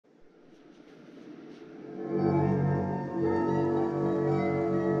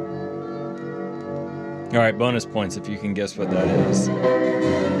All right, bonus points if you can guess what that is. All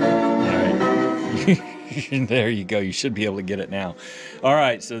right. There you go. You should be able to get it now. All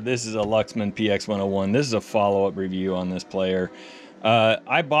right, so this is a Luxman PX-101. This is a follow-up review on this player.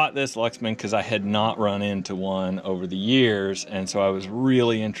 I bought this Luxman because I had not run into one over the years, and so I was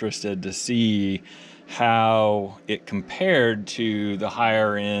really interested to see how it compared to the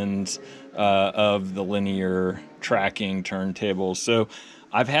higher ends of the linear tracking turntables. So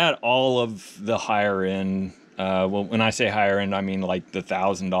I've had all of the higher end, well, when I say higher end, I mean like the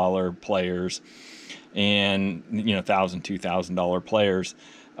 $1,000 players and, you know, $1,000, $2,000 players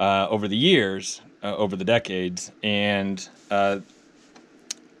over the years, over the decades. And I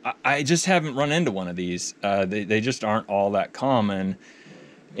just haven't run into one of these. They just aren't all that common.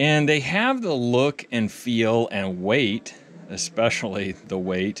 And they have the look and feel and weight, especially the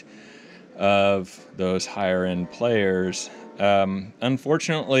weight of those higher end players.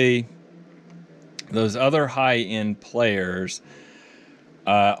 Unfortunately, those other high-end players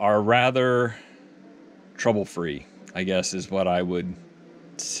are rather trouble-free, I guess is what I would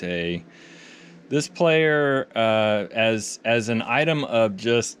say. This player, as an item of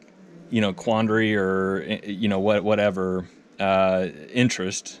just, you know, quandary or, you know, whatever,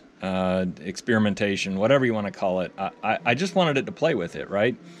 interest, experimentation, whatever you want to call it, I just wanted it to play with it,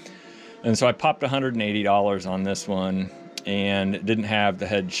 right? And so I popped $180 on this one, and it didn't have the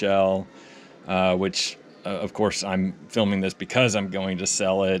head shell, which, of course, I'm filming this because I'm going to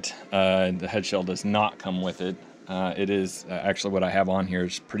sell it. The head shell does not come with it. It is actually what I have on here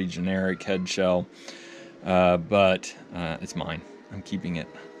is pretty generic head shell, but it's mine. I'm keeping it.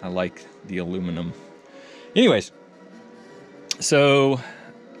 I like the aluminum. Anyways, so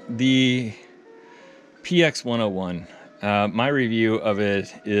the PX-101. My review of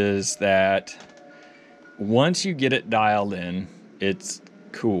it is that once you get it dialed in, it's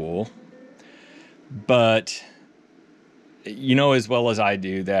cool. But you know as well as I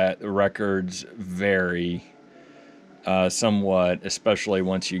do that the records vary somewhat, especially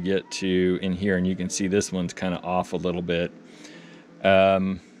once you get to in here, and you can see this one's kind of off a little bit.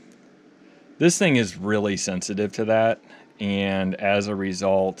 This thing is really sensitive to that, and as a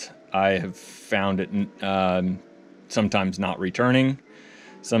result, I have found it sometimes not returning.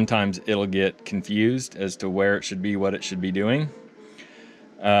 Sometimes it'll get confused as to where it should be, what it should be doing.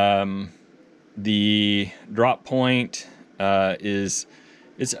 The drop point it's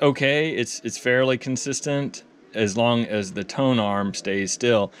okay. It's fairly consistent as long as the tone arm stays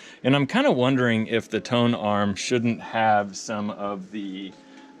still. And I'm kind of wondering if the tone arm shouldn't have some of the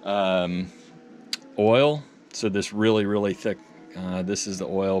oil. So this really, really thick, this is the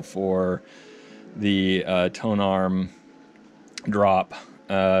oil for the tone arm drop.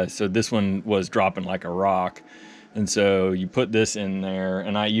 So this one was dropping like a rock. And so you put this in there,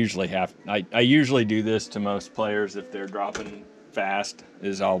 and I usually do this to most players if they're dropping fast,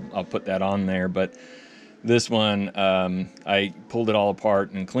 is I'll put that on there. But this one, I pulled it all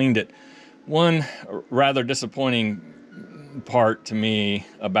apart and cleaned it. One rather disappointing part to me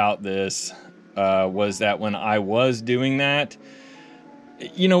about this was that when I was doing that,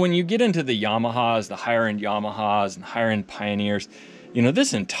 you know, when you get into the Yamahas, the higher end Yamahas and higher end Pioneers, you know,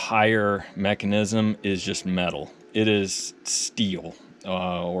 this entire mechanism is just metal. It is steel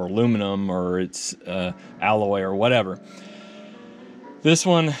or aluminum, or it's alloy or whatever. This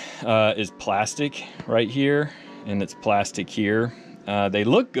one is plastic right here, and it's plastic here. They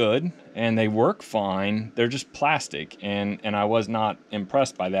look good and they work fine. They're just plastic, and I was not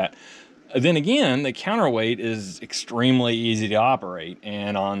impressed by that. Then again, the counterweight is extremely easy to operate,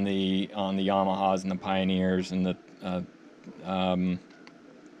 and on the Yamahas and the Pioneers and the I'm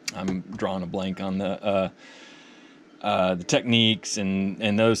drawing a blank on the Techniques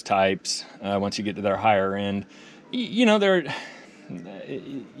and those types. Once you get to their higher end, you know, they're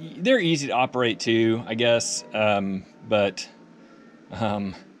easy to operate too, I guess. But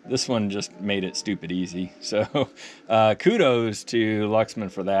this one just made it stupid easy. So kudos to Luxman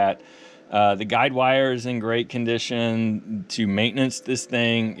for that. The guide wire is in great condition. To maintenance this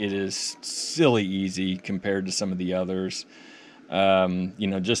thing, it is silly easy compared to some of the others. You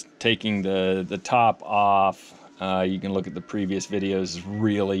know, just taking the top off, you can look at the previous videos, is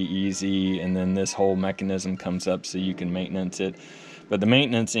really easy, and then this whole mechanism comes up so you can maintenance it. But the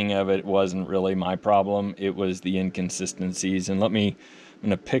maintenancing of it wasn't really my problem. It was the inconsistencies. And I'm going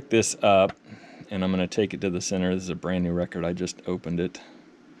to pick this up, and I'm going to take it to the center. This is a brand new record. I just opened it.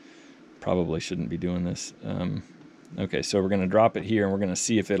 Probably shouldn't be doing this. Okay, so we're going to drop it here, and we're going to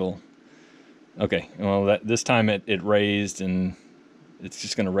see if it'll... Okay, well, this time it raised, and it's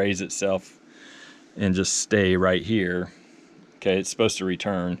just going to raise itself and just stay right here. Okay, it's supposed to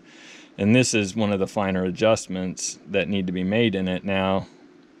return. And this is one of the finer adjustments that need to be made in it. Now,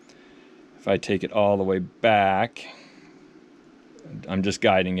 if I take it all the way back, I'm just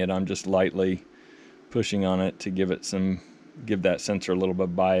guiding it. I'm just lightly pushing on it to give that sensor a little bit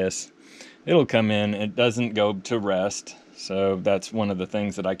of bias. It'll come in. It doesn't go to rest. So that's one of the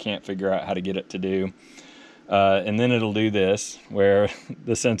things that I can't figure out how to get it to do. And then it'll do this, where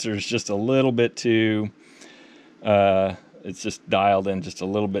the sensor is just a little bit too, it's just dialed in just a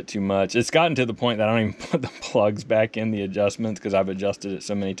little bit too much. It's gotten to the point that I don't even put the plugs back in the adjustments because I've adjusted it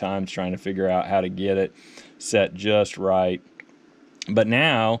so many times trying to figure out how to get it set just right. But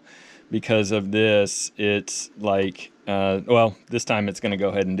now, because of this, it's like, well, this time it's going to go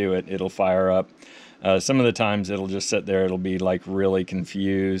ahead and do it. It'll fire up. Some of the times it'll just sit there. It'll be like really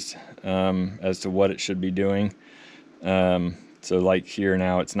confused as to what it should be doing. So like here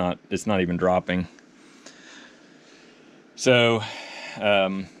now, it's not even dropping. So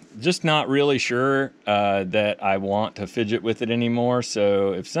just not really sure that I want to fidget with it anymore.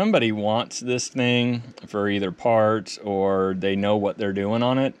 So if somebody wants this thing for either parts or they know what they're doing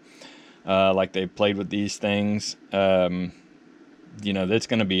on it, like they've played with these things, you know, that's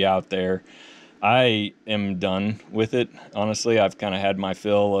going to be out there. I am done with it. Honestly, I've kind of had my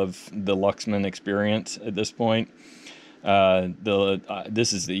fill of the Luxman experience at this point.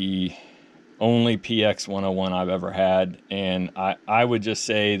 This is the only PX-101 I've ever had, and I would just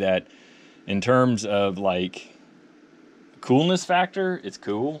say that in terms of like coolness factor, it's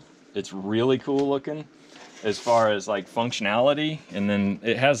cool. It's really cool looking. As far as like functionality, and then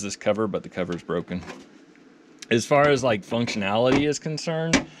it has this cover, but the cover's broken. As far as like functionality is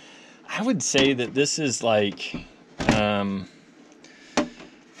concerned, I would say that this is like,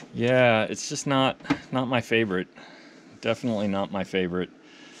 yeah, it's just not my favorite. Definitely not my favorite.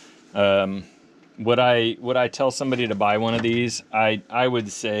 Would I tell somebody to buy one of these? I would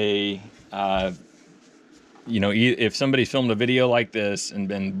say, you know, if somebody filmed a video like this and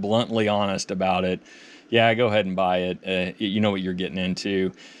been bluntly honest about it, yeah, go ahead and buy it. You know what you're getting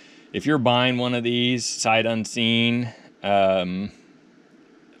into. If you're buying one of these sight unseen,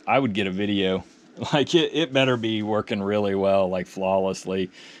 I would get a video. Like it better be working really well, like flawlessly,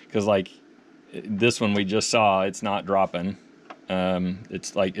 because like this one we just saw, it's not dropping.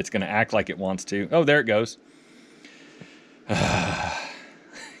 It's like it's going to act like it wants to. Oh, there it goes.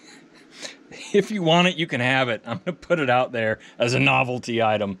 If you want it, you can have it. I'm going to put it out there as a novelty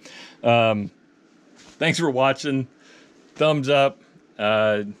item. Thanks for watching. Thumbs up.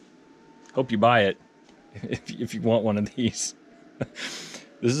 Hope you buy it if you want one of these.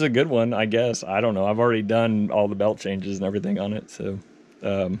 This is a good one, I guess. I don't know. I've already done all the belt changes and everything on it, so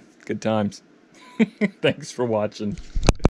good times. Thanks for watching.